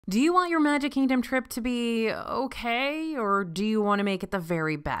Do you want your Magic Kingdom trip to be okay, or do you want to make it the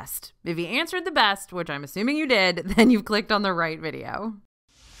very best? If you answered the best, which I'm assuming you did, then you've clicked on the right video.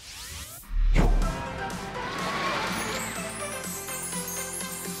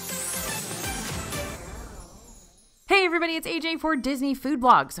 Hey everybody, it's AJ for Disney Food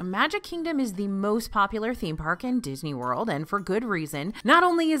Blog. So Magic Kingdom is the most popular theme park in Disney World, and for good reason. Not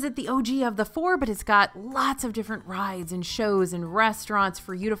only is it the OG of the four, but it's got lots of different rides and shows and restaurants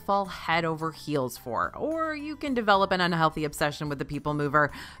for you to fall head over heels for. Or you can develop an unhealthy obsession with the People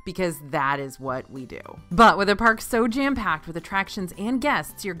Mover, because that is what we do. But with a park so jam-packed with attractions and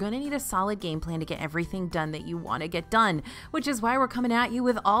guests, you're gonna need a solid game plan to get everything done that you want to get done, which is why we're coming at you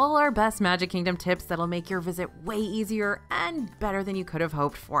with all our best Magic Kingdom tips that'll make your visit way easier and better than you could have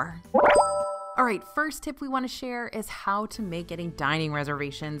hoped for. All right, first tip we want to share is how to make getting dining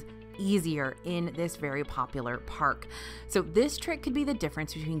reservations easier in this very popular park. So this trick could be the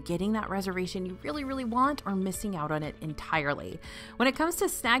difference between getting that reservation you really want or missing out on it entirely. When it comes to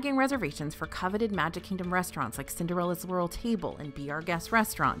snagging reservations for coveted Magic Kingdom restaurants like Cinderella's Royal Table and Be Our Guest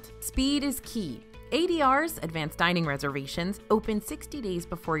restaurant, speed is key. ADRs, advanced dining reservations, open 60 days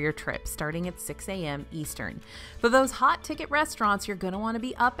before your trip, starting at 6 a.m. Eastern. For those hot ticket restaurants, you're going to want to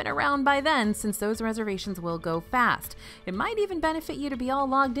be up and around by then, since those reservations will go fast. It might even benefit you to be all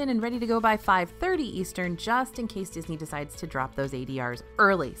logged in and ready to go by 5:30 Eastern, just in case Disney decides to drop those ADRs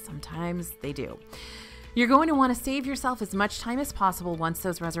early. Sometimes they do. You're going to want to save yourself as much time as possible once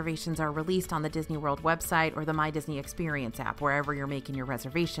those reservations are released on the Disney World website or the My Disney Experience app, wherever you're making your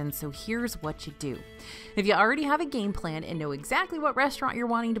reservations. So here's what you do. If you already have a game plan and know exactly what restaurant you're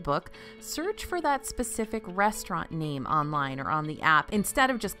wanting to book, search for that specific restaurant name online or on the app instead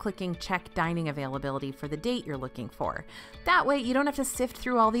of just clicking check dining availability for the date you're looking for. That way you don't have to sift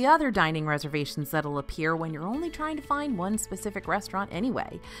through all the other dining reservations that'll appear when you're only trying to find one specific restaurant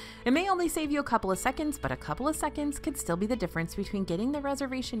anyway. It may only save you a couple of seconds, but a couple of seconds could still be the difference between getting the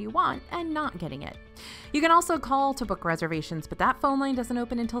reservation you want and not getting it. You can also call to book reservations, but that phone line doesn't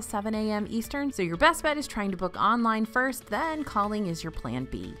open until 7 a.m. Eastern, so your best bet is trying to book online first, then calling is your plan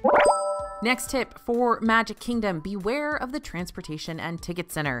B. Next tip for Magic Kingdom, beware of the transportation and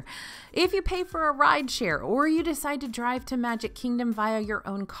ticket center. If you pay for a ride share or you decide to drive to Magic Kingdom via your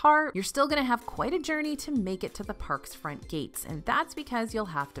own car, you're still going to have quite a journey to make it to the park's front gates. And that's because you'll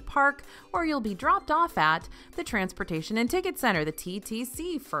have to park or you'll be dropped off at the Transportation and Ticket Center, the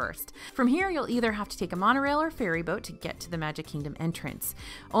TTC, first. From here, you'll either have to take a monorail or ferry boat to get to the Magic Kingdom entrance.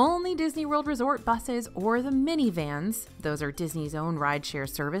 Only Disney World Resort buses or the minivans, those are Disney's own rideshare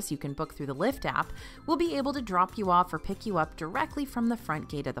service you can book through the Lyft app, will be able to drop you off or pick you up directly from the front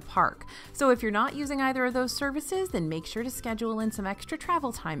gate of the park. So if you're not using either of those services, then make sure to schedule in some extra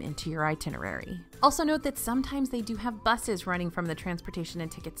travel time into your itinerary. Also note that sometimes they do have buses running from the Transportation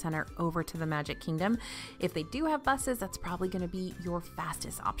and Ticket Center over to the Magic Kingdom. If they do have buses, that's probably going to be your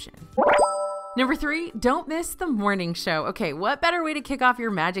fastest option. Number 3, don't miss the morning show. Okay, what better way to kick off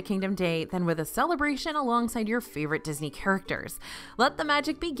your Magic Kingdom day than with a celebration alongside your favorite Disney characters? Let the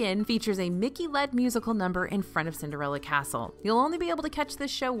Magic Begin features a Mickey-led musical number in front of Cinderella Castle. You'll only be able to catch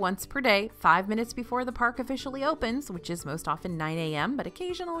this show once per day, 5 minutes before the park officially opens, which is most often 9 a.m., but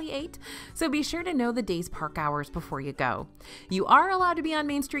occasionally 8, so be sure to know the day's park hours before you go. You are allowed to be on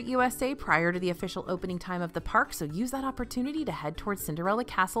Main Street USA prior to the official opening time of the park, so use that opportunity to head towards Cinderella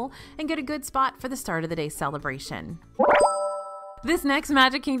Castle and get a good spot for the start of the day's celebration. This next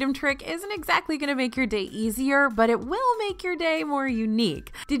Magic Kingdom trick isn't exactly going to make your day easier, but it will make your day more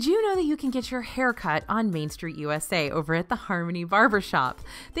unique. Did you know that you can get your hair cut on Main Street USA over at the Harmony Barbershop?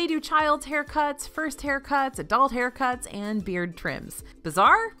 They do child's haircuts, first haircuts, adult haircuts, and beard trims.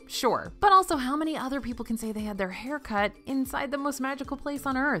 Bizarre? Sure. But also, how many other people can say they had their hair cut inside the most magical place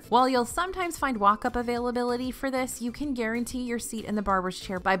on earth? While you'll sometimes find walk-up availability for this, you can guarantee your seat in the barber's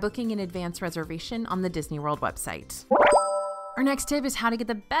chair by booking an advance reservation on the Disney World website. Our next tip is how to get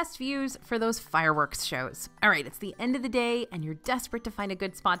the best views for those fireworks shows. All right, it's the end of the day and you're desperate to find a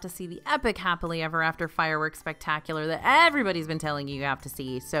good spot to see the epic happily ever after fireworks spectacular that everybody's been telling you have to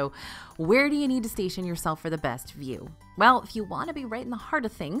see. So where do you need to station yourself for the best view? Well, if you want to be right in the heart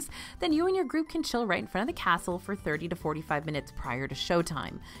of things, then you and your group can chill right in front of the castle for 30 to 45 minutes prior to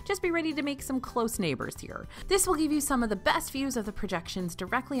showtime. Just be ready to make some close neighbors here. This will give you some of the best views of the projections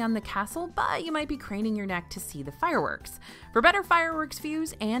directly on the castle, but you might be craning your neck to see the fireworks. For better fireworks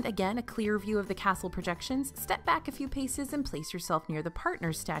views and, again, a clear view of the castle projections, step back a few paces and place yourself near the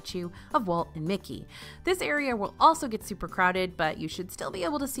partner statue of Walt and Mickey. This area will also get super crowded, but you should still be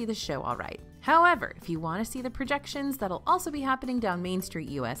able to see the show all right. However, if you want to see the projections that'll also be happening down Main Street,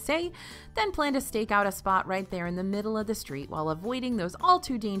 USA. Then plan to stake out a spot right there in the middle of the street while avoiding those all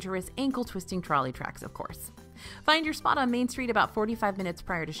too dangerous ankle-twisting trolley tracks, of course. Find your spot on Main Street about 45 minutes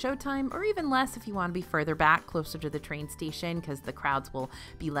prior to showtime, or even less if you want to be further back, closer to the train station, because the crowds will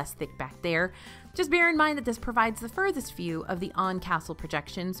be less thick back there. Just bear in mind that this provides the furthest view of the on-castle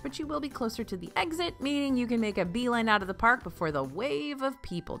projections, but you will be closer to the exit, meaning you can make a beeline out of the park before the wave of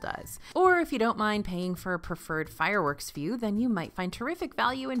people does. Or if you don't mind paying for a preferred fireworks view, then you might find terrific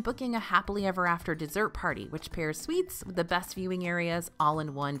value in booking a happily ever after dessert party, which pairs suites with the best viewing areas all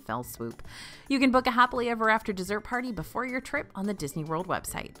in one fell swoop. You can book a happily ever after dessert party before your trip on the Disney World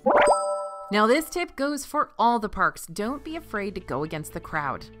website. Now this tip goes for all the parks. Don't be afraid to go against the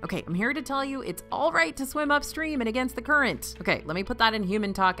crowd. Okay, I'm here to tell you it's all right to swim upstream and against the current. Okay, let me put that in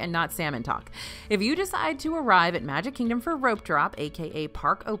human talk and not salmon talk. If you decide to arrive at Magic Kingdom for rope drop, aka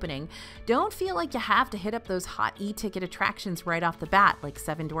park opening, don't feel like you have to hit up those hot e-ticket attractions right off the bat, like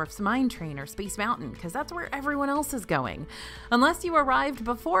Seven Dwarfs Mine Train or Space Mountain, because that's where everyone else is going. Unless you arrived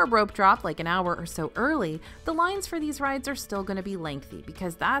before rope drop, like an hour or so early, the lines for these rides are still going to be lengthy,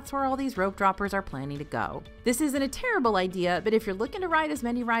 because that's where all these rope droppers are planning to go. This isn't a terrible idea, but if you're looking to ride as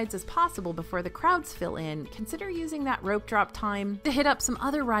many rides as possible before the crowds fill in, consider using that rope drop time to hit up some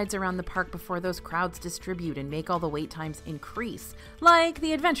other rides around the park before those crowds distribute and make all the wait times increase, like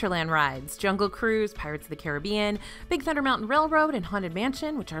the Adventureland rides, Jungle Cruise, Pirates of the Caribbean, Big Thunder Mountain Railroad, and Haunted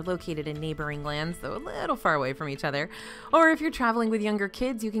Mansion, which are located in neighboring lands, though a little far away from each other. Or if you're traveling with younger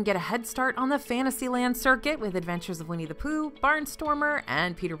kids, you can get a head start on the Fantasyland circuit with Adventures of Winnie the Pooh, Barnstormer,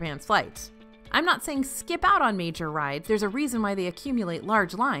 and Peter Pan's Flight. I'm not saying skip out on major rides. There's a reason why they accumulate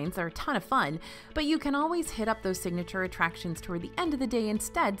large lines. They're a ton of fun, but you can always hit up those signature attractions toward the end of the day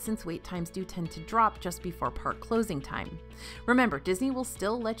instead, since wait times do tend to drop just before park closing time. Remember, Disney will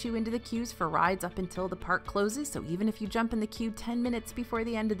still let you into the queues for rides up until the park closes, so even if you jump in the queue 10 minutes before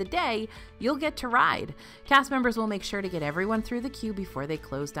the end of the day, you'll get to ride. Cast members will make sure to get everyone through the queue before they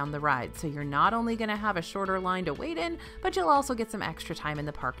close down the ride, so you're not only going to have a shorter line to wait in, but you'll also get some extra time in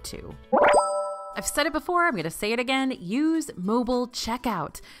the park too. I've said it before, I'm going to say it again, use mobile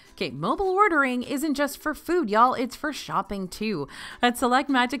checkout. Okay, mobile ordering isn't just for food, y'all, it's for shopping too. At select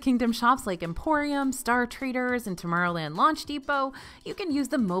Magic Kingdom shops like Emporium, Star Traders, and Tomorrowland Launch Depot, you can use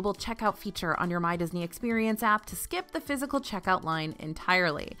the mobile checkout feature on your My Disney Experience app to skip the physical checkout line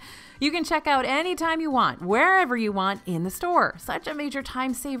entirely. You can check out anytime you want, wherever you want in the store. Such a major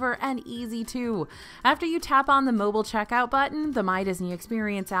time saver and easy too. After you tap on the mobile checkout button, the My Disney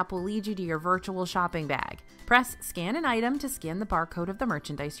Experience app will lead you to your virtual shopping bag. Press Scan an Item to scan the barcode of the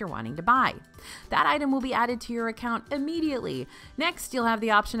merchandise you're wanting to buy. That item will be added to your account immediately. Next, you'll have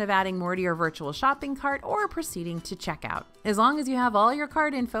the option of adding more to your virtual shopping cart or proceeding to checkout. As long as you have all your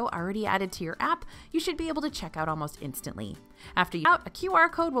card info already added to your app, you should be able to check out almost instantly. After you out, a QR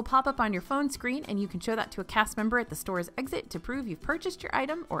code will pop up on your phone screen, and you can show that to a cast member at the store's exit to prove you've purchased your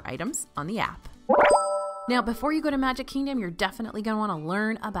item or items on the app. Now, before you go to Magic Kingdom, you're definitely going to want to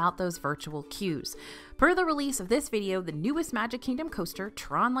learn about those virtual queues. Per the release of this video, the newest Magic Kingdom coaster,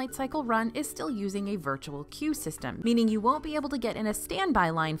 Tron Light Cycle Run, is still using a virtual queue system, meaning you won't be able to get in a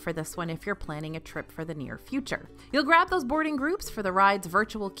standby line for this one if you're planning a trip for the near future. You'll grab those boarding groups for the ride's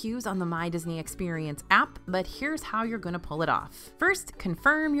virtual queues on the My Disney Experience app, but here's how you're going to pull it off. First,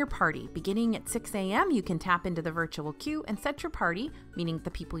 confirm your party. Beginning at 6 a.m., you can tap into the virtual queue and set your party, meaning the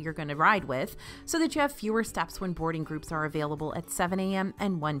people you're going to ride with, so that you have fewer steps when boarding groups are available at 7 a.m.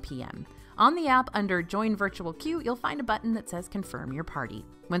 and 1 p.m. On the app, under Join Virtual Queue, you'll find a button that says Confirm Your Party.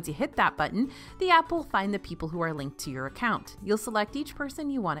 Once you hit that button, the app will find the people who are linked to your account. You'll select each person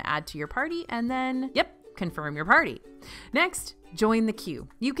you want to add to your party and then, confirm your party. Next, join the queue.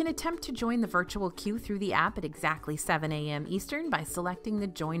 You can attempt to join the virtual queue through the app at exactly 7 a.m. Eastern by selecting the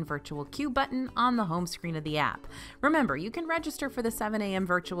Join Virtual Queue button on the home screen of the app. Remember, you can register for the 7 a.m.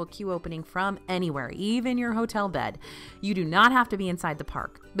 virtual queue opening from anywhere, even your hotel bed. You do not have to be inside the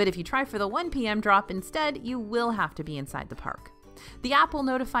park, but if you try for the 1 p.m. drop instead, you will have to be inside the park. The app will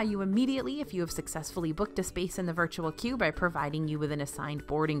notify you immediately if you have successfully booked a space in the virtual queue by providing you with an assigned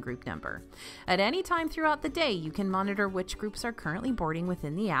boarding group number. At any time throughout the day, you can monitor which groups are currently boarding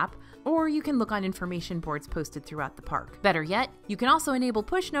within the app, or you can look on information boards posted throughout the park. Better yet, you can also enable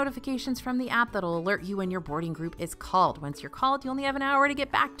push notifications from the app that'll alert you when your boarding group is called. Once you're called, you only have an hour to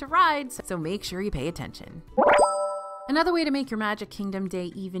get back to rides, so make sure you pay attention. Another way to make your Magic Kingdom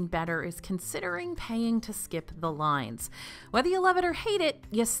day even better is considering paying to skip the lines. Whether you love it or hate it,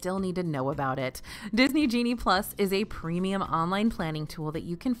 you still need to know about it. Disney Genie Plus is a premium online planning tool that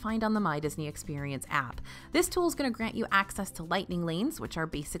you can find on the My Disney Experience app. This tool is going to grant you access to Lightning Lanes, which are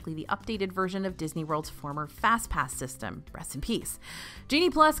basically the updated version of Disney World's former FastPass system. Rest in peace. Genie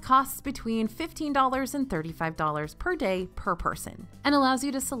Plus costs between $15 and $35 per day per person and allows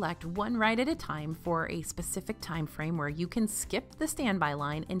you to select one ride at a time for a specific time frame where you can skip the standby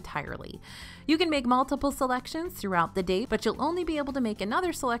line entirely. You can make multiple selections throughout the day, but you'll only be able to make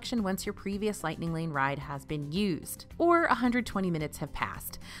another selection once your previous Lightning Lane ride has been used, or 120 minutes have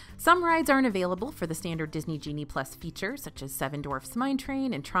passed. Some rides aren't available for the standard Disney Genie Plus feature, such as Seven Dwarfs Mine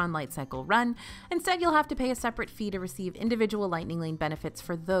Train and Tron Light Cycle Run. Instead, you'll have to pay a separate fee to receive individual Lightning Lane benefits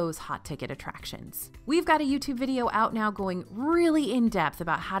for those hot ticket attractions. We've got a YouTube video out now going really in depth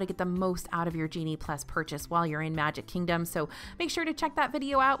about how to get the most out of your Genie Plus purchase while you're in Magic Kingdom, so make sure to check that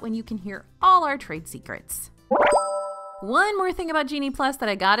video out when you can hear all our trade secrets. One more thing about Genie Plus that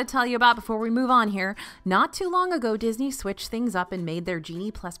I gotta tell you about before we move on here. Not too long ago, Disney switched things up and made their Genie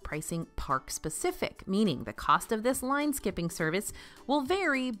Plus pricing park specific, meaning the cost of this line skipping service will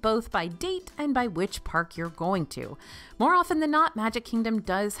vary both by date and by which park you're going to. More often than not, Magic Kingdom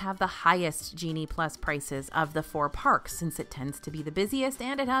does have the highest Genie Plus prices of the 4 parks since it tends to be the busiest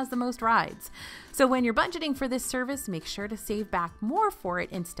and it has the most rides. So when you're budgeting for this service, make sure to save back more for it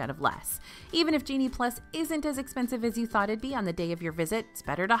instead of less. Even if Genie Plus isn't as expensive as you thought it'd be on the day of your visit, it's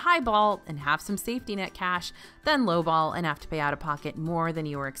better to highball and have some safety net cash than lowball and have to pay out of pocket more than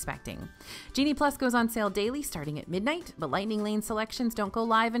you were expecting. Genie Plus goes on sale daily starting at midnight, but Lightning Lane selections don't go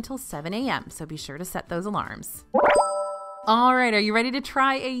live until 7 a.m., so be sure to set those alarms. All right, are you ready to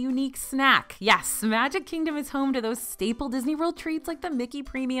try a unique snack? Yes, Magic Kingdom is home to those staple Disney World treats like the Mickey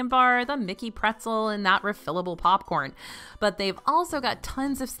Premium Bar, the Mickey Pretzel, and that refillable popcorn. But they've also got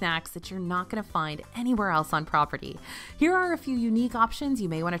tons of snacks that you're not going to find anywhere else on property. Here are a few unique options you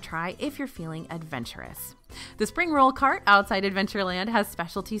may want to try if you're feeling adventurous. The Spring Roll Cart outside Adventureland has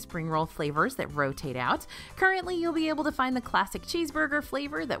specialty spring roll flavors that rotate out. Currently, you'll be able to find the classic cheeseburger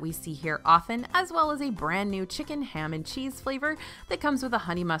flavor that we see here often, as well as a brand new chicken, ham, and cheese flavor that comes with a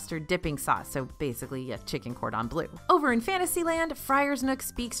honey mustard dipping sauce, so basically a chicken cordon bleu. Over in Fantasyland, Friar's Nook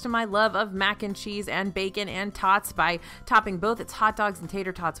speaks to my love of mac and cheese and bacon and tots by topping both its hot dogs and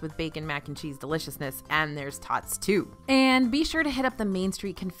tater tots with bacon mac and cheese deliciousness, and there's tots too. And be sure to hit up the Main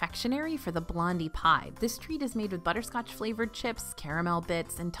Street Confectionery for the Blondie Pie. This treat is made with butterscotch flavored chips, caramel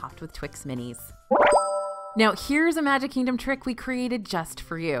bits, and topped with Twix minis. Now, here's a Magic Kingdom trick we created just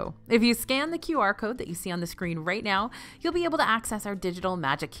for you. If you scan the QR code that you see on the screen right now, you'll be able to access our digital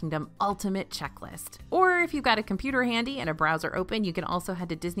Magic Kingdom Ultimate Checklist. Or if you've got a computer handy and a browser open, you can also head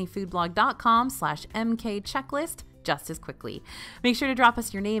to disneyfoodblog.com/mkchecklist just as quickly. Make sure to drop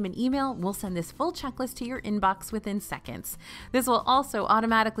us your name and email. We'll send this full checklist to your inbox within seconds. This will also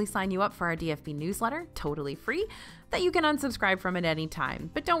automatically sign you up for our DFB newsletter, totally free, that you can unsubscribe from at any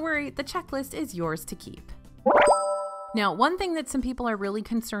time. But don't worry, the checklist is yours to keep. Now, one thing that some people are really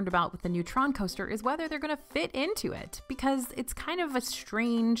concerned about with the new Tron coaster is whether they're going to fit into it, because it's kind of a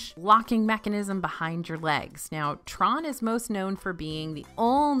strange locking mechanism behind your legs. Now, Tron is most known for being the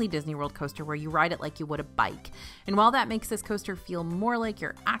only Disney World coaster where you ride it like you would a bike. And while that makes this coaster feel more like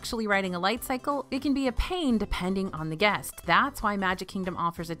you're actually riding a light cycle, it can be a pain depending on the guest. That's why Magic Kingdom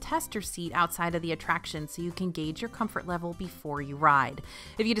offers a tester seat outside of the attraction so you can gauge your comfort level before you ride.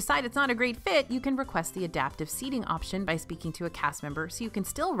 If you decide it's not a great fit, you can request the adaptive seating option by speaking to a cast member so you can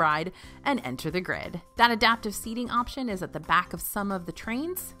still ride and enter the grid. That adaptive seating option is at the back of some of the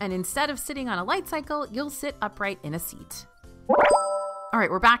trains, and instead of sitting on a light cycle, you'll sit upright in a seat. All right,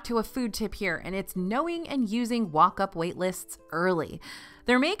 we're back to a food tip here, and it's knowing and using walk-up wait lists early.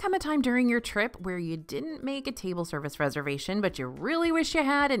 There may come a time during your trip where you didn't make a table service reservation, but you really wish you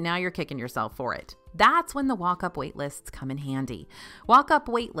had, and now you're kicking yourself for it. That's when the walk-up wait lists come in handy. Walk-up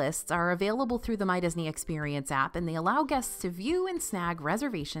wait lists are available through the My Disney Experience app, and they allow guests to view and snag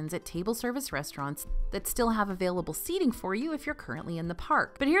reservations at table service restaurants that still have available seating for you if you're currently in the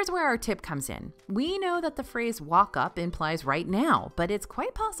park. But here's where our tip comes in. We know that the phrase walk up implies right now, but it's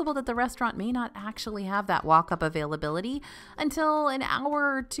quite possible that the restaurant may not actually have that walk-up availability until an hour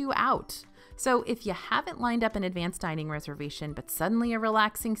or two out. So if you haven't lined up an advanced dining reservation, but suddenly a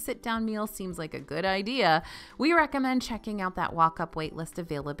relaxing sit-down meal seems like a good idea, we recommend checking out that walk-up waitlist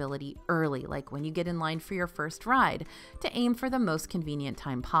availability early, like when you get in line for your first ride, to aim for the most convenient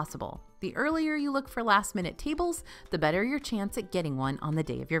time possible. The earlier you look for last-minute tables, the better your chance at getting one on the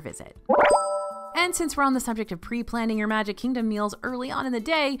day of your visit. And since we're on the subject of pre-planning your Magic Kingdom meals early on in the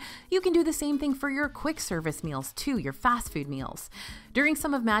day, you can do the same thing for your quick service meals too, your fast food meals. During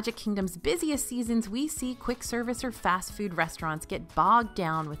some of Magic Kingdom's busiest seasons, we see quick service or fast food restaurants get bogged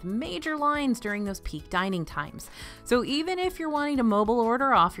down with major lines during those peak dining times. So even if you're wanting to mobile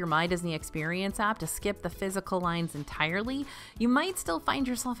order off your My Disney Experience app to skip the physical lines entirely, you might still find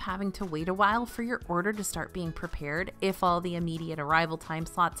yourself having to wait a while for your order to start being prepared if all the immediate arrival time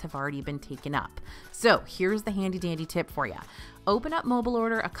slots have already been taken up. So here's the handy dandy tip for you. Open up mobile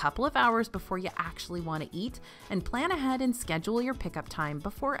order a couple of hours before you actually want to eat and plan ahead and schedule your pickup time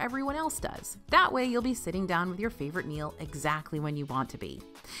before everyone else does. That way you'll be sitting down with your favorite meal exactly when you want to be.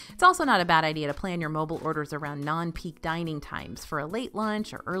 It's also not a bad idea to plan your mobile orders around non-peak dining times for a late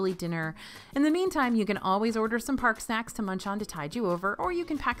lunch or early dinner. In the meantime, you can always order some park snacks to munch on to tide you over, or you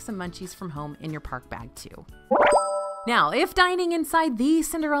can pack some munchies from home in your park bag too. Now, if dining inside the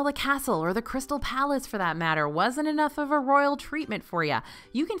Cinderella Castle or the Crystal Palace for that matter wasn't enough of a royal treatment for you,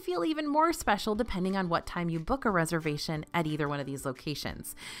 you can feel even more special depending on what time you book a reservation at either one of these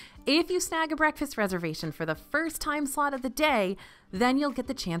locations. If you snag a breakfast reservation for the first time slot of the day, then you'll get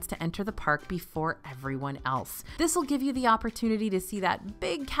the chance to enter the park before everyone else. This will give you the opportunity to see that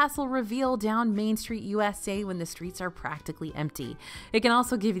big castle reveal down Main Street USA when the streets are practically empty. It can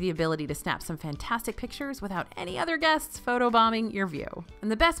also give you the ability to snap some fantastic pictures without any other guests photobombing your view.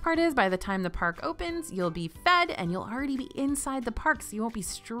 And the best part is, by the time the park opens, you'll be fed and you'll already be inside the park, so you won't be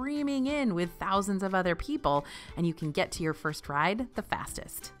streaming in with thousands of other people, and you can get to your first ride the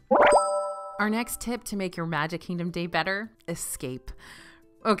fastest. Our next tip to make your Magic Kingdom day better: escape.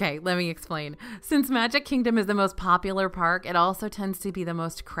 Okay, let me explain. Since Magic Kingdom is the most popular park, it also tends to be the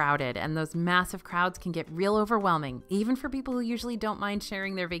most crowded, and those massive crowds can get real overwhelming, even for people who usually don't mind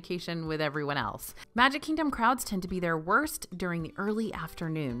sharing their vacation with everyone else. Magic Kingdom crowds tend to be their worst during the early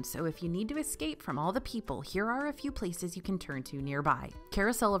afternoon, so if you need to escape from all the people, here are a few places you can turn to nearby.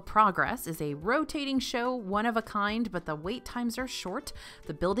 Carousel of Progress is a rotating show, one of a kind, but the wait times are short,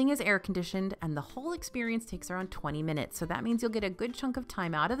 the building is air conditioned, and the whole experience takes around 20 minutes, so that means you'll get a good chunk of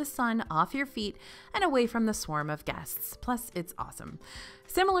time out of the sun, off your feet, and away from the swarm of guests. Plus, it's awesome.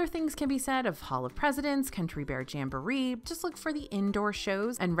 Similar things can be said of Hall of Presidents, Country Bear Jamboree. Just look for the indoor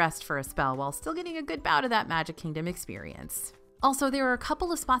shows and rest for a spell while still getting a good bout of that Magic Kingdom experience. Also, there are a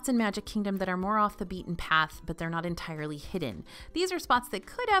couple of spots in Magic Kingdom that are more off the beaten path, but they're not entirely hidden. These are spots that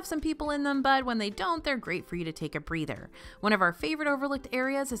could have some people in them, but when they don't, they're great for you to take a breather. One of our favorite overlooked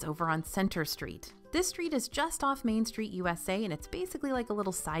areas is over on Center Street. This street is just off Main Street USA, and it's basically like a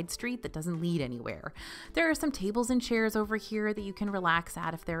little side street that doesn't lead anywhere. There are some tables and chairs over here that you can relax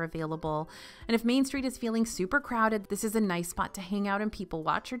at if they're available. And if Main Street is feeling super crowded, this is a nice spot to hang out and people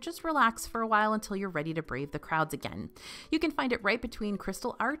watch, or just relax for a while until you're ready to brave the crowds again. You can find it right between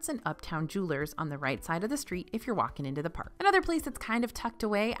Crystal Arts and Uptown Jewelers on the right side of the street if you're walking into the park. Another place that's kind of tucked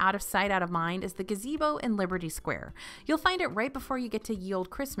away, out of sight, out of mind, is the gazebo in Liberty Square. You'll find it right before you get to Ye Olde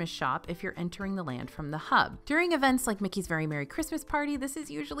Christmas Shop if you're entering the land from the hub. During events like Mickey's Very Merry Christmas Party, this is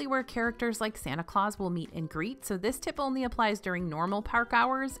usually where characters like Santa Claus will meet and greet, so this tip only applies during normal park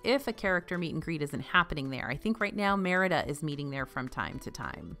hours if a character meet and greet isn't happening there. I think right now Merida is meeting there from time to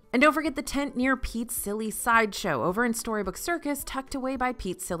time. And don't forget the tent near Pete's Silly Sideshow. Over in Storybook Circus, tucked away by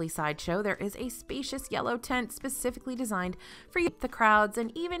Pete's Silly Sideshow, there is a spacious yellow tent specifically designed for you to the crowds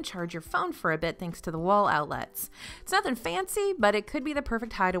and even charge your phone for a bit thanks to the wall outlets. It's nothing fancy, but it could be the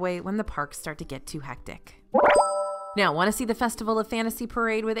perfect hideaway when the parks start to get too hectic. Now, want to see the Festival of Fantasy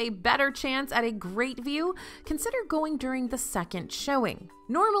Parade with a better chance at a great view? Consider going during the second showing.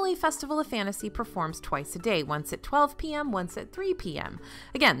 Normally, Festival of Fantasy performs twice a day, once at 12 p.m., once at 3 p.m.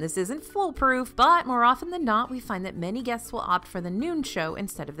 Again, this isn't foolproof, but more often than not, we find that many guests will opt for the noon show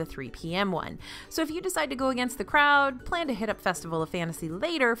instead of the 3 p.m. one. So if you decide to go against the crowd, plan to hit up Festival of Fantasy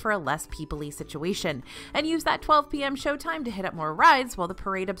later for a less people-y situation, and use that 12 p.m. showtime to hit up more rides while the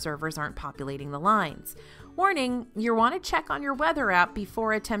parade observers aren't populating the lines. Warning, you'll want to check on your weather app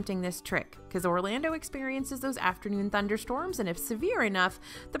before attempting this trick, because Orlando experiences those afternoon thunderstorms, and if severe enough,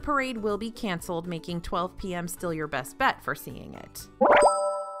 the parade will be canceled, making 12 p.m. still your best bet for seeing it.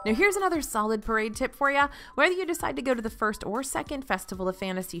 Now here's another solid parade tip for you. Whether you decide to go to the first or second Festival of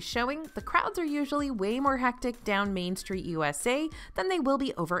Fantasy showing, the crowds are usually way more hectic down Main Street USA than they will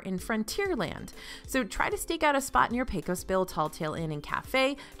be over in Frontierland. So try to stake out a spot near Pecos Bill Tall Tale Inn and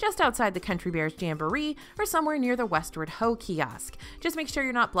Cafe, just outside the Country Bears Jamboree, or somewhere near the Westward Ho kiosk. Just make sure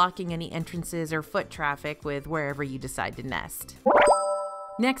you're not blocking any entrances or foot traffic with wherever you decide to nest.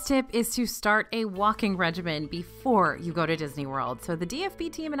 Next tip is to start a walking regimen before you go to Disney World. So the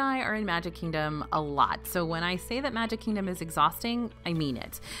DFB team and I are in Magic Kingdom a lot. So when I say that Magic Kingdom is exhausting, I mean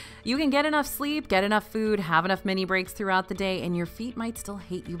it. You can get enough sleep, get enough food, have enough mini breaks throughout the day, and your feet might still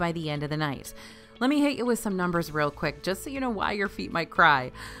hate you by the end of the night. Let me hit you with some numbers real quick, just so you know why your feet might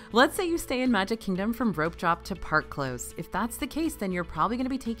cry. Let's say you stay in Magic Kingdom from rope drop to park close. If that's the case, then you're probably going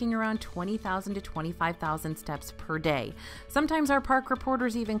to be taking around 20,000 to 25,000 steps per day. Sometimes our park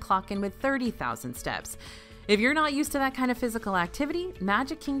reporters even clock in with 30,000 steps. If you're not used to that kind of physical activity,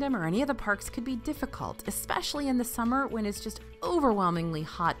 Magic Kingdom or any of the parks could be difficult, especially in the summer when it's just overwhelmingly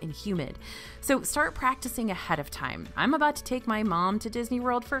hot and humid. So start practicing ahead of time. I'm about to take my mom to Disney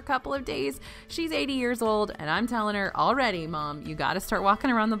World for a couple of days. She's 80 years old, and I'm telling her already, Mom, you got to start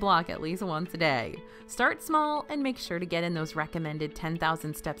walking around the block at least once a day. Start small and make sure to get in those recommended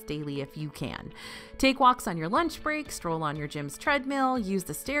 10,000 steps daily if you can. Take walks on your lunch break, stroll on your gym's treadmill, use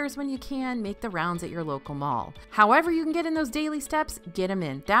the stairs when you can, make the rounds at your local mall. However you can get in those daily steps, get them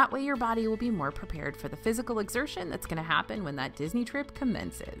in. That way your body will be more prepared for the physical exertion that's going to happen when that Disney trip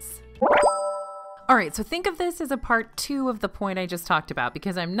commences. All right, so think of this as a part 2 of the point I just talked about,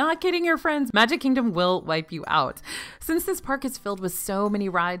 because I'm not kidding your friends, Magic Kingdom will wipe you out. Since this park is filled with so many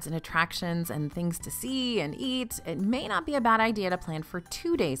rides and attractions and things to see and eat, it may not be a bad idea to plan for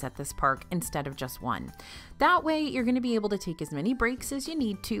 2 days at this park instead of just 1. That way, you're going to be able to take as many breaks as you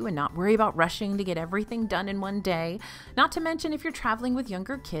need to and not worry about rushing to get everything done in one day. Not to mention, if you're traveling with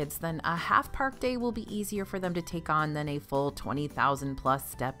younger kids, then a half park day will be easier for them to take on than a full 20,000 plus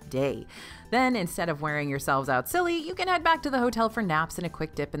step day. Then, instead of wearing yourselves out silly, you can head back to the hotel for naps and a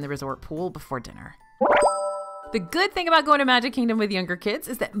quick dip in the resort pool before dinner. The good thing about going to Magic Kingdom with younger kids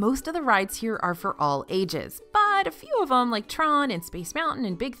is that most of the rides here are for all ages, but a few of them, like Tron and Space Mountain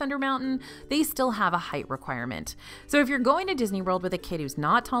and Big Thunder Mountain, they still have a height requirement. So if you're going to Disney World with a kid who's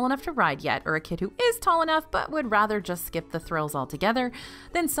not tall enough to ride yet, or a kid who is tall enough but would rather just skip the thrills altogether,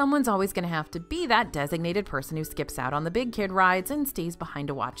 then someone's always going to have to be that designated person who skips out on the big kid rides and stays behind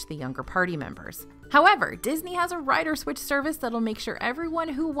to watch the younger party members. However, Disney has a rider switch service that'll make sure everyone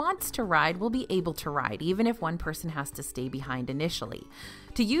who wants to ride will be able to ride, even if one person has to stay behind initially.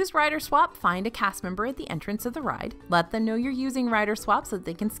 To use Rider Swap, find a cast member at the entrance of the ride, let them know you're using Rider Swap so that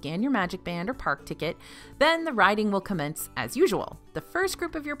they can scan your Magic Band or park ticket, then the riding will commence as usual. The first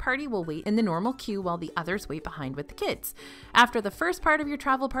group of your party will wait in the normal queue while the others wait behind with the kids. After the first part of your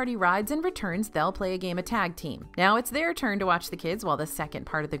travel party rides and returns, they'll play a game of tag team. Now it's their turn to watch the kids while the second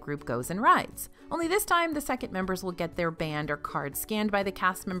part of the group goes and rides. Only this time, the second members will get their band or card scanned by the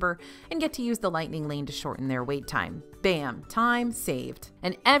cast member and get to use the lightning lane to shorten their wait time. Bam, time saved.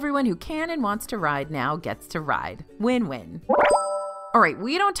 And everyone who can and wants to ride now gets to ride. Win-win. All right,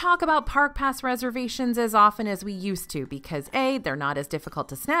 we don't talk about park pass reservations as often as we used to because A, they're not as difficult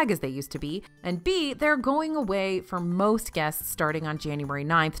to snag as they used to be, and B, they're going away for most guests starting on January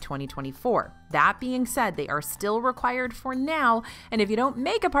 9th, 2024. That being said, they are still required for now, and if you don't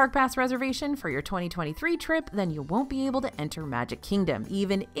make a park pass reservation for your 2023 trip, then you won't be able to enter Magic Kingdom,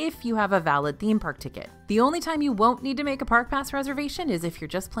 even if you have a valid theme park ticket. The only time you won't need to make a park pass reservation is if you're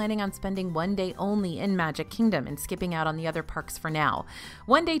just planning on spending 1 day only in Magic Kingdom and skipping out on the other parks for now.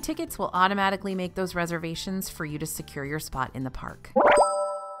 1 day tickets will automatically make those reservations for you to secure your spot in the park.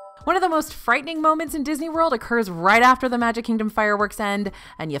 One of the most frightening moments in Disney World occurs right after the Magic Kingdom fireworks end,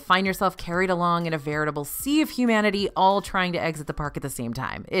 and you find yourself carried along in a veritable sea of humanity, all trying to exit the park at the same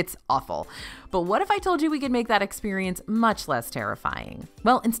time. It's awful. But what if I told you we could make that experience much less terrifying?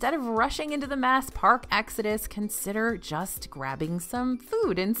 Well, instead of rushing into the mass park exodus, consider just grabbing some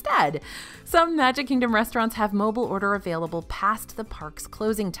food instead. Some Magic Kingdom restaurants have mobile order available past the park's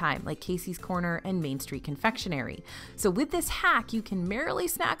closing time, like Casey's Corner and Main Street Confectionery. So with this hack, you can merrily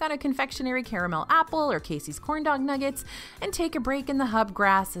snack on a confectionery caramel apple or Casey's corn dog nuggets and take a break in the hub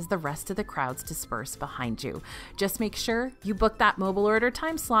grass as the rest of the crowds disperse behind you. Just make sure you book that mobile order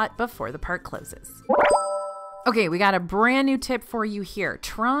time slot before the park closes. Okay, we got a brand new tip for you here.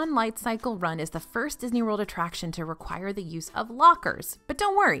 Tron Light Cycle Run is the first Disney World attraction to require the use of lockers. But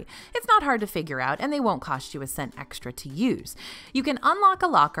don't worry, it's not hard to figure out and they won't cost you a cent extra to use. You can unlock a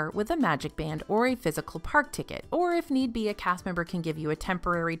locker with a Magic Band or a physical park ticket, or if need be, a cast member can give you a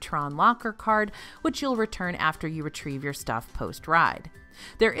temporary Tron locker card, which you'll return after you retrieve your stuff post-ride.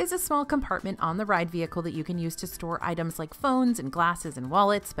 There is a small compartment on the ride vehicle that you can use to store items like phones and glasses and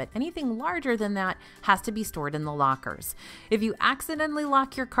wallets, but anything larger than that has to be stored in the lockers. If you accidentally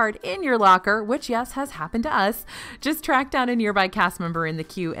lock your card in your locker, which yes, has happened to us, just track down a nearby cast member in the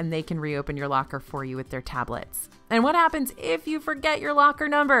queue and they can reopen your locker for you with their tablets. And what happens if you forget your locker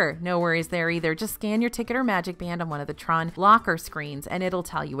number? No worries there either. Just scan your ticket or Magic Band on one of the Tron locker screens and it'll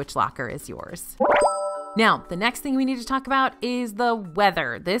tell you which locker is yours. Now, the next thing we need to talk about is the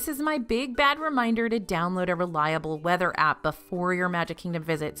weather. This is my big bad reminder to download a reliable weather app before your Magic Kingdom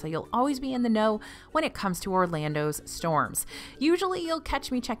visit, so you'll always be in the know when it comes to Orlando's storms. Usually you'll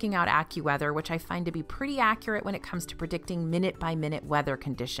catch me checking out AccuWeather, which I find to be pretty accurate when it comes to predicting minute-by-minute weather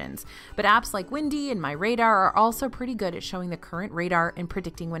conditions. But apps like Windy and MyRadar are also pretty good at showing the current radar and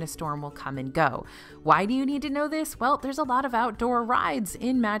predicting when a storm will come and go. Why do you need to know this? Well, there's a lot of outdoor rides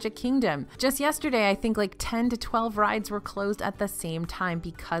in Magic Kingdom. Just yesterday, I think like 10 to 12 rides were closed at the same time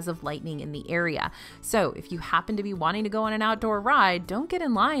because of lightning in the area. So if you happen to be wanting to go on an outdoor ride, don't get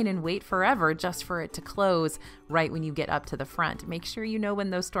in line and wait forever just for it to close right when you get up to the front. Make sure you know when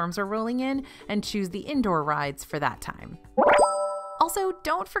those storms are rolling in and choose the indoor rides for that time. Also,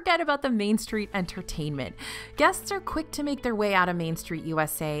 don't forget about the Main Street entertainment. Guests are quick to make their way out of Main Street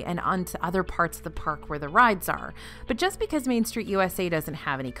USA and onto other parts of the park where the rides are. But just because Main Street USA doesn't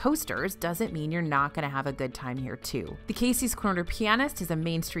have any coasters doesn't mean you're not going to have a good time here too. The Casey's Corner Pianist is a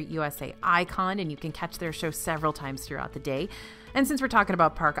Main Street USA icon and you can catch their show several times throughout the day. And since we're talking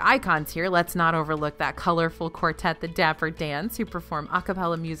about park icons here, let's not overlook that colorful quartet, the Dapper Dans, who perform a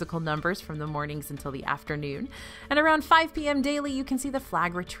cappella musical numbers from the mornings until the afternoon. And around 5 p.m. daily, you can see the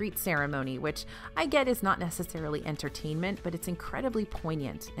flag retreat ceremony, which I get is not necessarily entertainment, but it's incredibly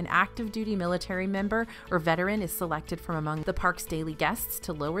poignant. An active duty military member or veteran is selected from among the park's daily guests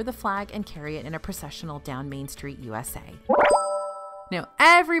to lower the flag and carry it in a processional down Main Street, USA. Now,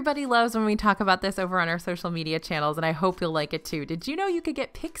 everybody loves when we talk about this over on our social media channels, and I hope you'll like it too. Did you know you could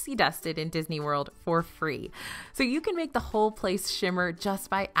get pixie dusted in Disney World for free? So you can make the whole place shimmer just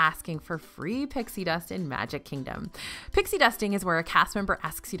by asking for free pixie dust in Magic Kingdom. Pixie dusting is where a cast member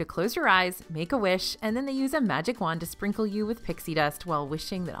asks you to close your eyes, make a wish, and then they use a magic wand to sprinkle you with pixie dust while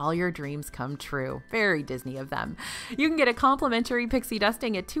wishing that all your dreams come true. Very Disney of them. You can get a complimentary pixie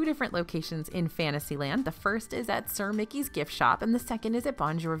dusting at 2 different locations in Fantasyland. The first is at Sir Mickey's gift shop, and the second is at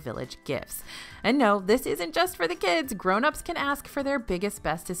Bonjour Village Gifts. And no, this isn't just for the kids. Grown-ups can ask for their biggest,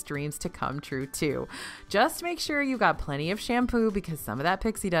 bestest dreams to come true too. Just make sure you got plenty of shampoo because some of that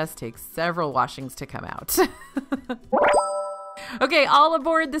pixie dust takes several washings to come out. Okay, all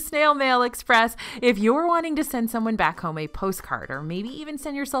aboard the Snail Mail Express. If you're wanting to send someone back home a postcard or maybe even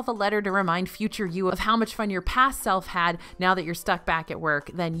send yourself a letter to remind future you of how much fun your past self had now that you're stuck back at work,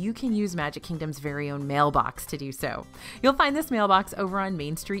 then you can use Magic Kingdom's very own mailbox to do so. You'll find this mailbox over on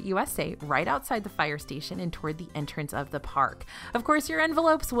Main Street USA, right outside the fire station and toward the entrance of the park. Of course, your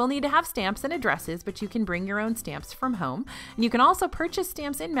envelopes will need to have stamps and addresses, but you can bring your own stamps from home. And you can also purchase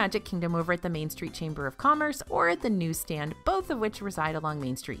stamps in Magic Kingdom over at the Main Street Chamber of Commerce or at the newsstand, both of which reside along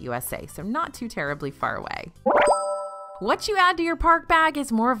Main Street USA, so not too terribly far away. What you add to your park bag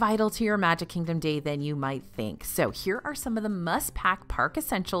is more vital to your Magic Kingdom day than you might think. So here are some of the must-pack park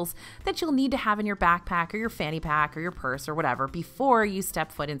essentials that you'll need to have in your backpack or your fanny pack or your purse or whatever before you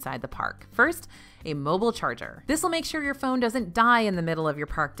step foot inside the park. First, a mobile charger. This will make sure your phone doesn't die in the middle of your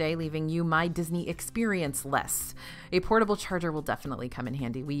park day, leaving you My Disney experience-less. A portable charger will definitely come in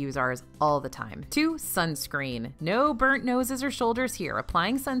handy. We use ours all the time. 2, sunscreen. No burnt noses or shoulders here.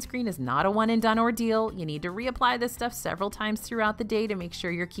 Applying sunscreen is not a one-and-done ordeal. You need to reapply this stuff several times throughout the day to make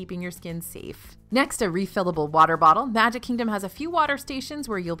sure you're keeping your skin safe. Next, a refillable water bottle. Magic Kingdom has a few water stations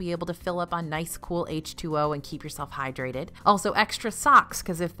where you'll be able to fill up on nice, cool H2O and keep yourself hydrated. Also, extra socks,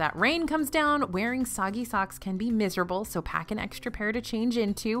 because if that rain comes down, wearing soggy socks can be miserable, so pack an extra pair to change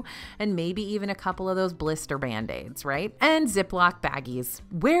into, and maybe even a couple of those blister band-aids, right? And Ziploc baggies.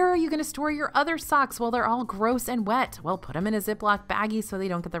 Where are you going to store your other socks while they're all gross and wet? Well, put them in a Ziploc baggie so they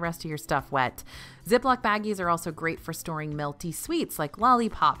don't get the rest of your stuff wet. Ziploc baggies are also great for storing melty sweets like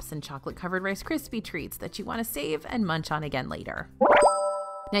lollipops and chocolate-covered Rice Krispie treats that you want to save and munch on again later.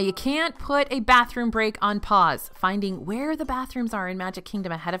 Now, you can't put a bathroom break on pause. Finding where the bathrooms are in Magic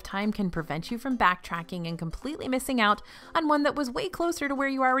Kingdom ahead of time can prevent you from backtracking and completely missing out on one that was way closer to where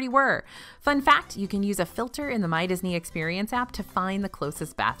you already were. Fun fact, you can use a filter in the My Disney Experience app to find the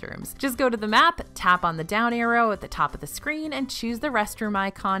closest bathrooms. Just go to the map, tap on the down arrow at the top of the screen, and choose the restroom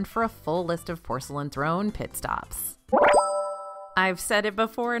icon for a full list of Porcelain Throne pit stops. I've said it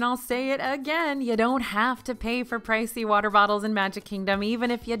before and I'll say it again. You don't have to pay for pricey water bottles in Magic Kingdom, even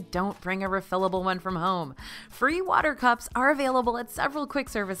if you don't bring a refillable one from home. Free water cups are available at several quick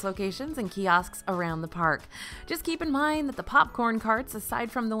service locations and kiosks around the park. Just keep in mind that the popcorn carts,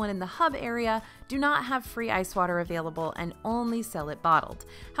 aside from the one in the hub area, do not have free ice water available and only sell it bottled.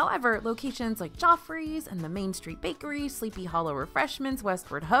 However, locations like Joffrey's and the Main Street Bakery, Sleepy Hollow Refreshments,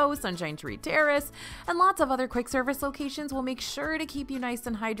 Westward Ho, Sunshine Tree Terrace, and lots of other quick service locations will make sure to keep you nice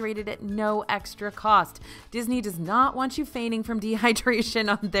and hydrated at no extra cost. Disney does not want you fainting from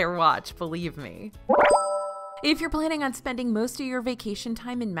dehydration on their watch, believe me. If you're planning on spending most of your vacation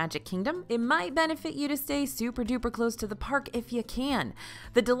time in Magic Kingdom, it might benefit you to stay super duper close to the park if you can.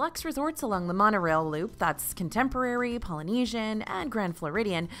 The deluxe resorts along the monorail loop, that's Contemporary, Polynesian, and Grand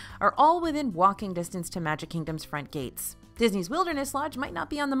Floridian, are all within walking distance to Magic Kingdom's front gates. Disney's Wilderness Lodge might not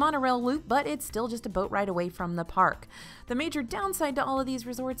be on the monorail loop, but it's still just a boat ride away from the park. The major downside to all of these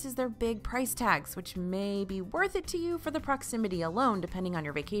resorts is their big price tags, which may be worth it to you for the proximity alone, depending on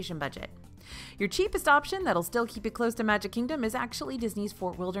your vacation budget. Your cheapest option that'll still keep you close to Magic Kingdom is actually Disney's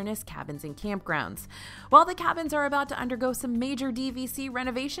Fort Wilderness Cabins and Campgrounds. While the cabins are about to undergo some major DVC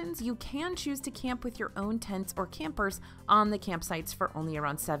renovations, you can choose to camp with your own tents or campers on the campsites for only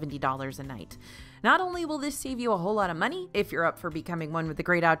around $70 a night. Not only will this save you a whole lot of money if you're up for becoming one with the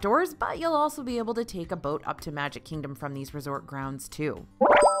great outdoors, but you'll also be able to take a boat up to Magic Kingdom from these resort grounds too.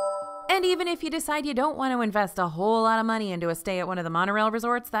 And even if you decide you don't want to invest a whole lot of money into a stay at one of the monorail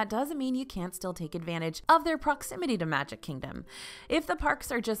resorts, that doesn't mean you can't still take advantage of their proximity to Magic Kingdom. If the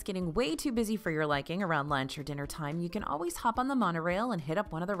parks are just getting way too busy for your liking around lunch or dinner time, you can always hop on the monorail and hit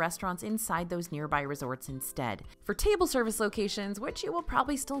up one of the restaurants inside those nearby resorts instead. For table service locations, which you will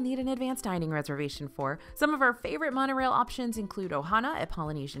probably still need an advanced dining reservation for, some of our favorite monorail options include Ohana at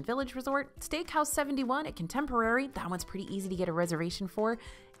Polynesian Village Resort, Steakhouse 71 at Contemporary, that one's pretty easy to get a reservation for.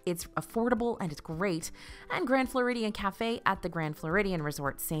 It's affordable and it's great. And Grand Floridian Cafe at the Grand Floridian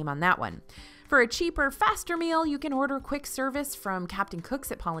Resort, same on that one. For a cheaper, faster meal, you can order quick service from Captain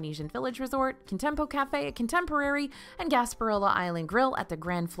Cook's at Polynesian Village Resort, Contempo Cafe at Contemporary, and Gasparilla Island Grill at the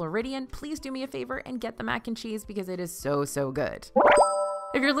Grand Floridian. Please do me a favor and get the mac and cheese because it is so good.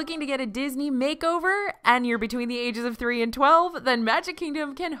 If you're looking to get a Disney makeover and you're between the ages of 3 and 12, then Magic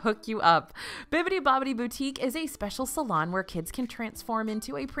Kingdom can hook you up. Bibbidi Bobbidi Boutique is a special salon where kids can transform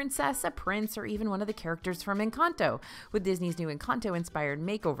into a princess, a prince, or even one of the characters from Encanto with Disney's new Encanto-inspired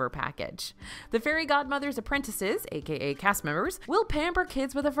makeover package. The Fairy Godmother's apprentices, aka cast members, will pamper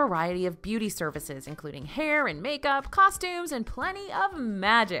kids with a variety of beauty services, including hair and makeup, costumes, and plenty of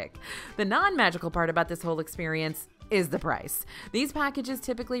magic. The non-magical part about this whole experience is the price. These packages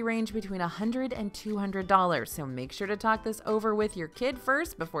typically range between $100 and $200, so make sure to talk this over with your kid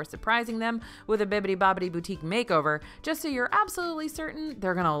first before surprising them with a Bibbidi Bobbidi Boutique makeover, just so you're absolutely certain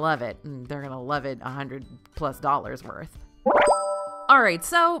they're gonna love it. They're gonna love it $100+ worth. Alright,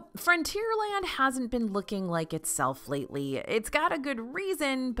 so Frontierland hasn't been looking like itself lately. It's got a good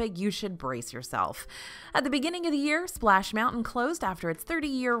reason, but you should brace yourself. At the beginning of the year, Splash Mountain closed after its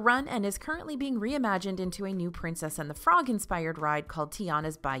 30-year run and is currently being reimagined into a new Princess and the Frog-inspired ride called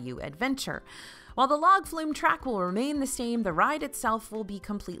Tiana's Bayou Adventure. While the log flume track will remain the same, the ride itself will be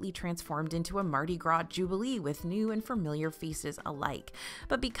completely transformed into a Mardi Gras Jubilee with new and familiar faces alike.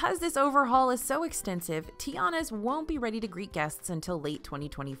 But because this overhaul is so extensive, Tiana's won't be ready to greet guests until late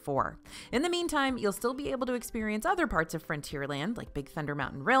 2024. In the meantime, you'll still be able to experience other parts of Frontierland like Big Thunder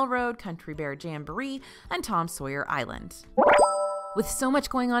Mountain Railroad, Country Bear Jamboree, and Tom Sawyer Island. With so much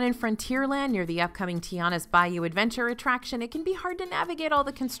going on in Frontierland near the upcoming Tiana's Bayou Adventure attraction, it can be hard to navigate all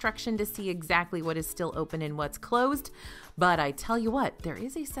the construction to see exactly what is still open and what's closed. But I tell you what, there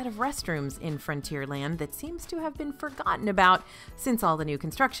is a set of restrooms in Frontierland that seems to have been forgotten about since all the new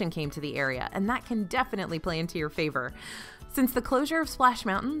construction came to the area, and that can definitely play into your favor. Since the closure of Splash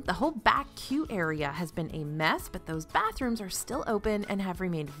Mountain, the whole back queue area has been a mess, but those bathrooms are still open and have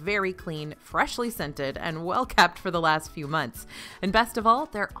remained very clean, freshly scented, and well kept for the last few months. And best of all,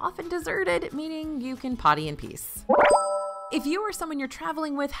 they're often deserted, meaning you can potty in peace. If you or someone you're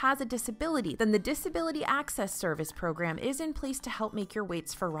traveling with has a disability, then the Disability Access Service program is in place to help make your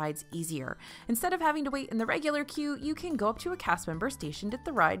waits for rides easier. Instead of having to wait in the regular queue, you can go up to a cast member stationed at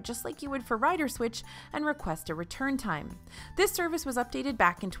the ride just like you would for Rider Switch and request a return time. This service was updated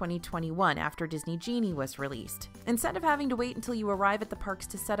back in 2021 after Disney Genie was released. Instead of having to wait until you arrive at the parks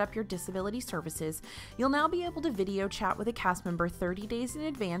to set up your disability services, you'll now be able to video chat with a cast member 30 days in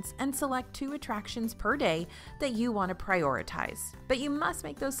advance and select 2 attractions per day that you want to prioritize. prioritize. But you must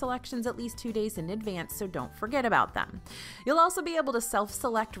make those selections at least 2 days in advance, so don't forget about them. You'll also be able to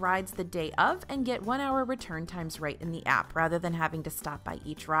self-select rides the day of and get 1-hour return times right in the app, rather than having to stop by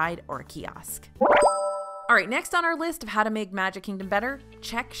each ride or a kiosk. All right, next on our list of how to make Magic Kingdom better,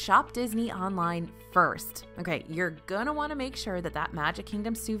 check Shop Disney online first. Okay, you're gonna wanna make sure that that Magic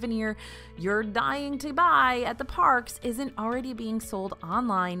Kingdom souvenir you're dying to buy at the parks isn't already being sold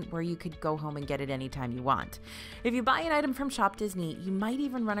online where you could go home and get it anytime you want. If you buy an item from Shop Disney, you might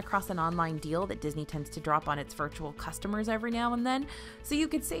even run across an online deal that Disney tends to drop on its virtual customers every now and then, so you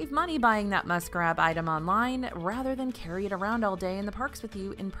could save money buying that must-grab item online rather than carry it around all day in the parks with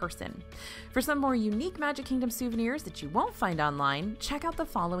you in person. For some more unique Magic Kingdom souvenirs that you won't find online, check out the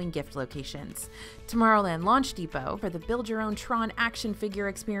following gift locations: Tomorrowland Launch Depot for the Build Your Own Tron action figure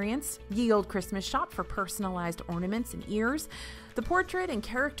experience, Ye Olde Christmas Shop for personalized ornaments and ears, the Portrait and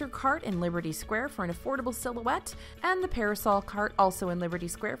Character Cart in Liberty Square for an affordable silhouette, and the Parasol Cart also in Liberty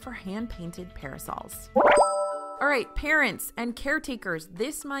Square for hand-painted parasols. All right, parents and caretakers,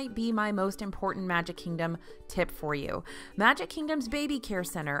 this might be my most important Magic Kingdom tip for you. Magic Kingdom's Baby Care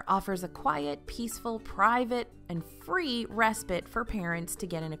Center offers a quiet, peaceful, private, and free respite for parents to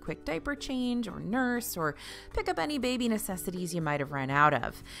get in a quick diaper change or nurse or pick up any baby necessities you might have run out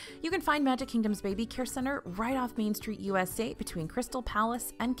of. You can find Magic Kingdom's Baby Care Center right off Main Street, USA, between Crystal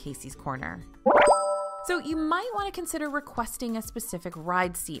Palace and Casey's Corner. So you might want to consider requesting a specific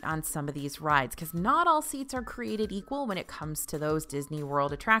ride seat on some of these rides, because not all seats are created equal when it comes to those Disney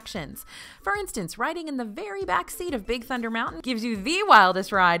World attractions. For instance, riding in the very back seat of Big Thunder Mountain gives you the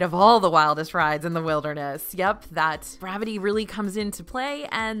wildest ride of all the wildest rides in the wilderness. Yep, that gravity really comes into play,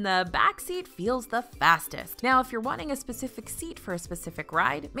 and the back seat feels the fastest. Now, if you're wanting a specific seat for a specific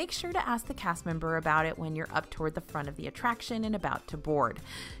ride, make sure to ask the cast member about it when you're up toward the front of the attraction and about to board.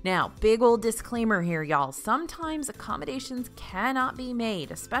 Now, big old disclaimer here, y'all. Sometimes accommodations cannot be made,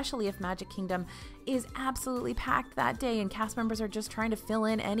 especially if Magic Kingdom is absolutely packed that day and cast members are just trying to fill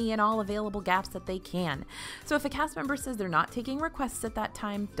in any and all available gaps that they can. So if a cast member says they're not taking requests at that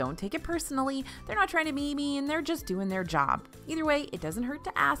time, don't take it personally. They're not trying to be mean, they're just doing their job. Either way, it doesn't hurt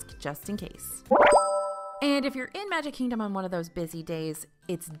to ask just in case. And if you're in Magic Kingdom on one of those busy days,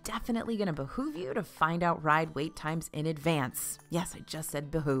 it's definitely going to behoove you to find out ride wait times in advance. Yes, I just said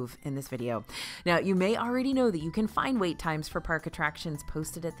behoove in this video. Now, you may already know that you can find wait times for park attractions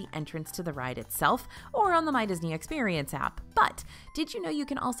posted at the entrance to the ride itself or on the My Disney Experience app. But did you know you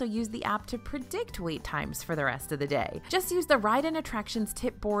can also use the app to predict wait times for the rest of the day? Just use the Ride and Attractions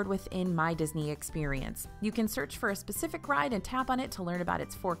tip board within My Disney Experience. You can search for a specific ride and tap on it to learn about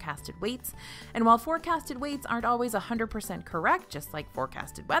its forecasted waits. And while forecasted waits aren't always 100% correct, just like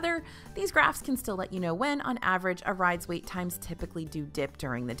forecasted weather, these graphs can still let you know when, on average, a ride's wait times typically do dip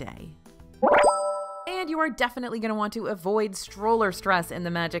during the day. And you are definitely going to want to avoid stroller stress in the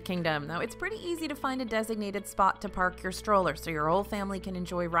Magic Kingdom. Now, it's pretty easy to find a designated spot to park your stroller so your whole family can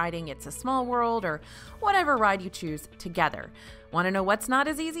enjoy riding It's a Small World or whatever ride you choose together. Want to know what's not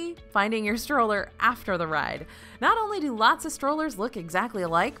as easy? Finding your stroller after the ride. Not only do lots of strollers look exactly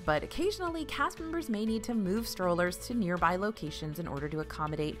alike, but occasionally cast members may need to move strollers to nearby locations in order to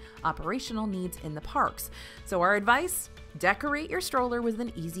accommodate operational needs in the parks. So our advice? Decorate your stroller with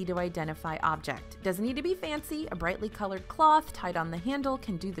an easy-to-identify object. Doesn't need to be fancy. A brightly colored cloth tied on the handle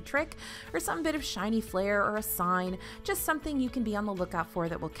can do the trick, or some bit of shiny flair or a sign. Just something you can be on the lookout for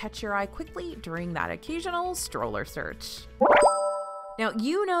that will catch your eye quickly during that occasional stroller search. Now,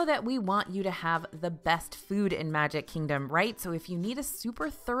 you know that we want you to have the best food in Magic Kingdom, right? So if you need a super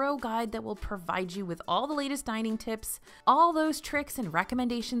thorough guide that will provide you with all the latest dining tips, all those tricks and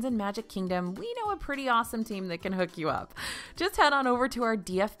recommendations in Magic Kingdom, we know a pretty awesome team that can hook you up. Just head on over to our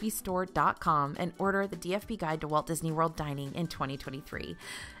dfbstore.com and order the DFB Guide to Walt Disney World Dining in 2023.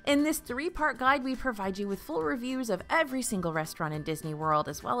 In this 3-part guide, we provide you with full reviews of every single restaurant in Disney World,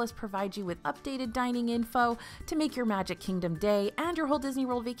 as well as provide you with updated dining info to make your Magic Kingdom day and your whole Disney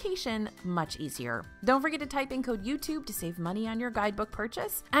World vacation much easier. Don't forget to type in code YouTube to save money on your guidebook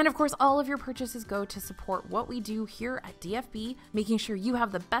purchase. And of course, all of your purchases go to support what we do here at DFB, making sure you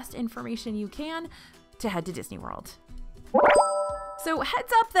have the best information you can to head to Disney World. So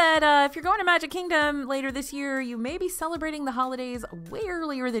heads up that if you're going to Magic Kingdom later this year, you may be celebrating the holidays way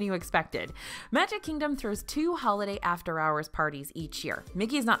earlier than you expected. Magic Kingdom throws 2 holiday after-hours parties each year.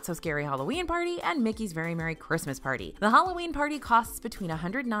 Mickey's Not So Scary Halloween Party and Mickey's Very Merry Christmas Party. The Halloween party costs between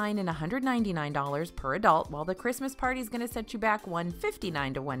 $109 and $199 per adult, while the Christmas party is going to set you back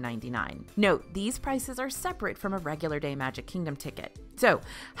 $159 to $199. Note, these prices are separate from a regular day Magic Kingdom ticket. So,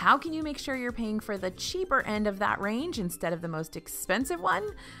 how can you make sure you're paying for the cheaper end of that range instead of the most expensive expensive one?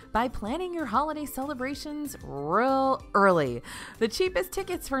 By planning your holiday celebrations real early. The cheapest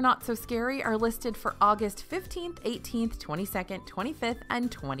tickets for Not So Scary are listed for August 15th, 18th, 22nd, 25th, and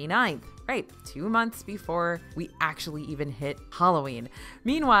 29th. Right, 2 months before we actually even hit Halloween.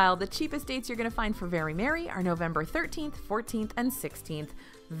 Meanwhile, the cheapest dates you're going to find for Very Merry are November 13th, 14th, and 16th.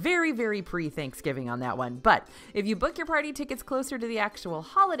 Very, very pre-Thanksgiving on that one. But if you book your party tickets closer to the actual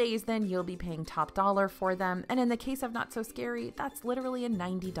holidays, then you'll be paying top dollar for them. And in the case of Not So Scary, that's literally a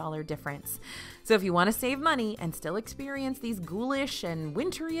 $90 difference. So if you want to save money and still experience these ghoulish and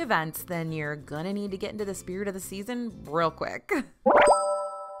wintry events, then you're gonna need to get into the spirit of the season real quick.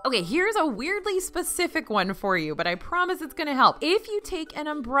 Okay, here's a weirdly specific one for you, but I promise it's going to help. If you take an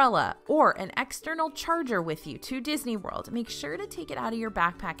umbrella or an external charger with you to Disney World, make sure to take it out of your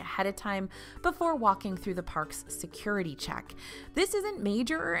backpack ahead of time before walking through the park's security check. This isn't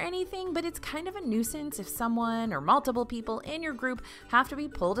major or anything, but it's kind of a nuisance if someone or multiple people in your group have to be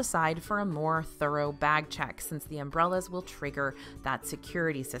pulled aside for a more thorough bag check, since the umbrellas will trigger that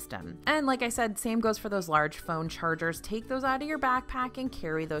security system. And like I said, same goes for those large phone chargers. Take those out of your backpack and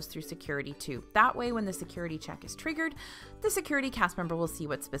carry those through security too. That way, when the security check is triggered, the security cast member will see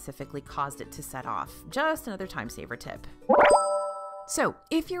what specifically caused it to set off. Just another time saver tip. So,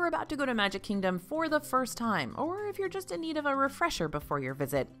 if you're about to go to Magic Kingdom for the first time, or if you're just in need of a refresher before your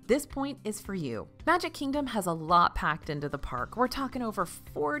visit, this point is for you. Magic Kingdom has a lot packed into the park. We're talking over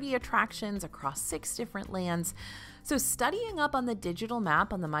 40 attractions across 6 different lands. So studying up on the digital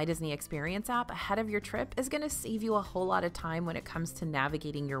map on the My Disney Experience app ahead of your trip is going to save you a whole lot of time when it comes to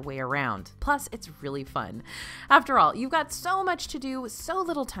navigating your way around. Plus, it's really fun. After all, you've got so much to do, so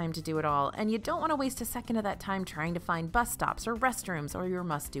little time to do it all, and you don't want to waste a second of that time trying to find bus stops or restrooms or your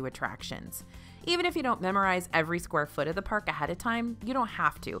must-do attractions. Even if you don't memorize every square foot of the park ahead of time, you don't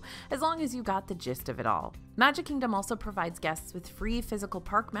have to, as long as you got the gist of it all. Magic Kingdom also provides guests with free physical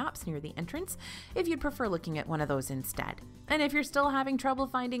park maps near the entrance if you'd prefer looking at one of those instead. And if you're still having trouble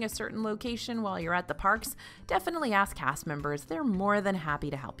finding a certain location while you're at the parks, definitely ask cast members. They're more than happy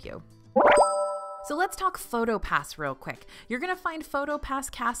to help you. So let's talk PhotoPass real quick. You're going to find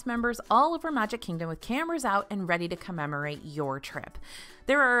PhotoPass cast members all over Magic Kingdom with cameras out and ready to commemorate your trip.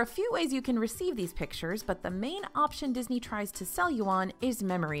 There are a few ways you can receive these pictures, but the main option Disney tries to sell you on is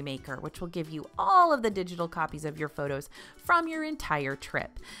Memory Maker, which will give you all of the digital copies of your photos from your entire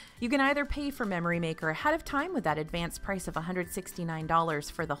trip. You can either pay for Memory Maker ahead of time with that advanced price of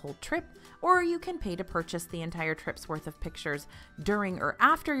 $169 for the whole trip, or you can pay to purchase the entire trip's worth of pictures during or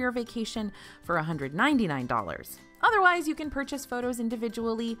after your vacation for $199. Otherwise, you can purchase photos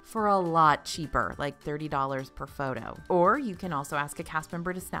individually for a lot cheaper, like $30 per photo. Or you can also ask a cast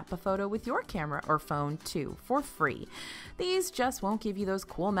member to snap a photo with your camera or phone too, for free. These just won't give you those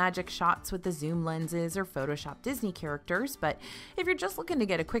cool magic shots with the zoom lenses or Photoshop Disney characters, but if you're just looking to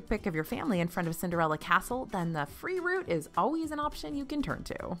get a quick pic of your family in front of Cinderella Castle, then the free route is always an option you can turn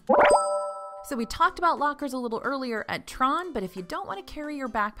to. So we talked about lockers a little earlier at Tron, but if you don't want to carry your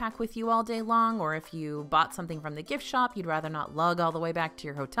backpack with you all day long, or if you bought something from the gift shop, you'd rather not lug all the way back to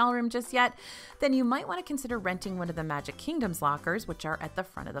your hotel room just yet, then you might want to consider renting one of the Magic Kingdom's lockers, which are at the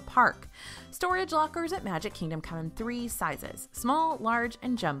front of the park. Storage lockers at Magic Kingdom come in 3 sizes, small, large,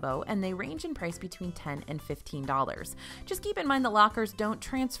 and jumbo, and they range in price between $10 and $15. Just keep in mind that lockers don't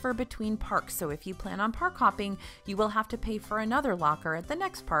transfer between parks, so if you plan on park hopping, you will have to pay for another locker at the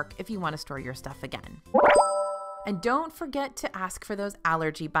next park if you want to store your stuff again. And don't forget to ask for those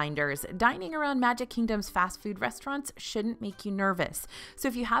allergy binders. Dining around Magic Kingdom's fast food restaurants shouldn't make you nervous. So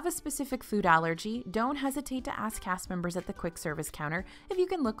if you have a specific food allergy, don't hesitate to ask cast members at the quick service counter if you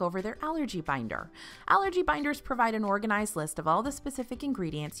can look over their allergy binder. Allergy binders provide an organized list of all the specific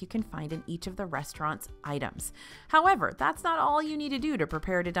ingredients you can find in each of the restaurant's items. However, that's not all you need to do to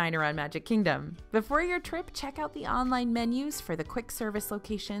prepare to dine around Magic Kingdom. Before your trip, check out the online menus for the quick service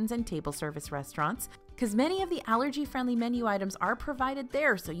locations and table service restaurants, because many of the allergy-friendly menu items are provided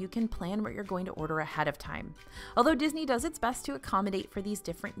there, so you can plan what you're going to order ahead of time. Although Disney does its best to accommodate for these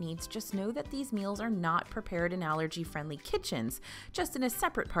different needs, just know that these meals are not prepared in allergy-friendly kitchens, just in a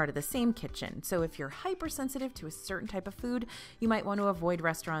separate part of the same kitchen. So if you're hypersensitive to a certain type of food, you might want to avoid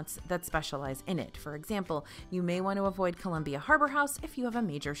restaurants that specialize in it. For example, you may want to avoid Columbia Harbor House if you have a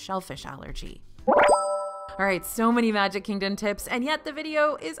major shellfish allergy. All right, so many Magic Kingdom tips, and yet the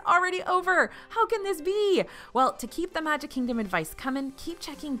video is already over. How can this be? Well, to keep the Magic Kingdom advice coming, keep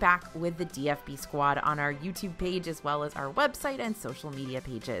checking back with the DFB Squad on our YouTube page as well as our website and social media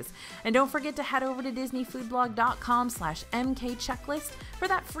pages. And don't forget to head over to disneyfoodblog.com/mkchecklist for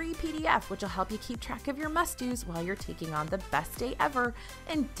that free PDF, which will help you keep track of your must-dos while you're taking on the best day ever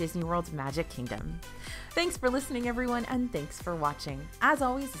in Disney World's Magic Kingdom. Thanks for listening, everyone, and thanks for watching. As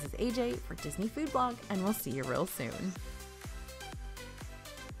always, this is AJ for Disney Food Blog, and we'll see you real soon.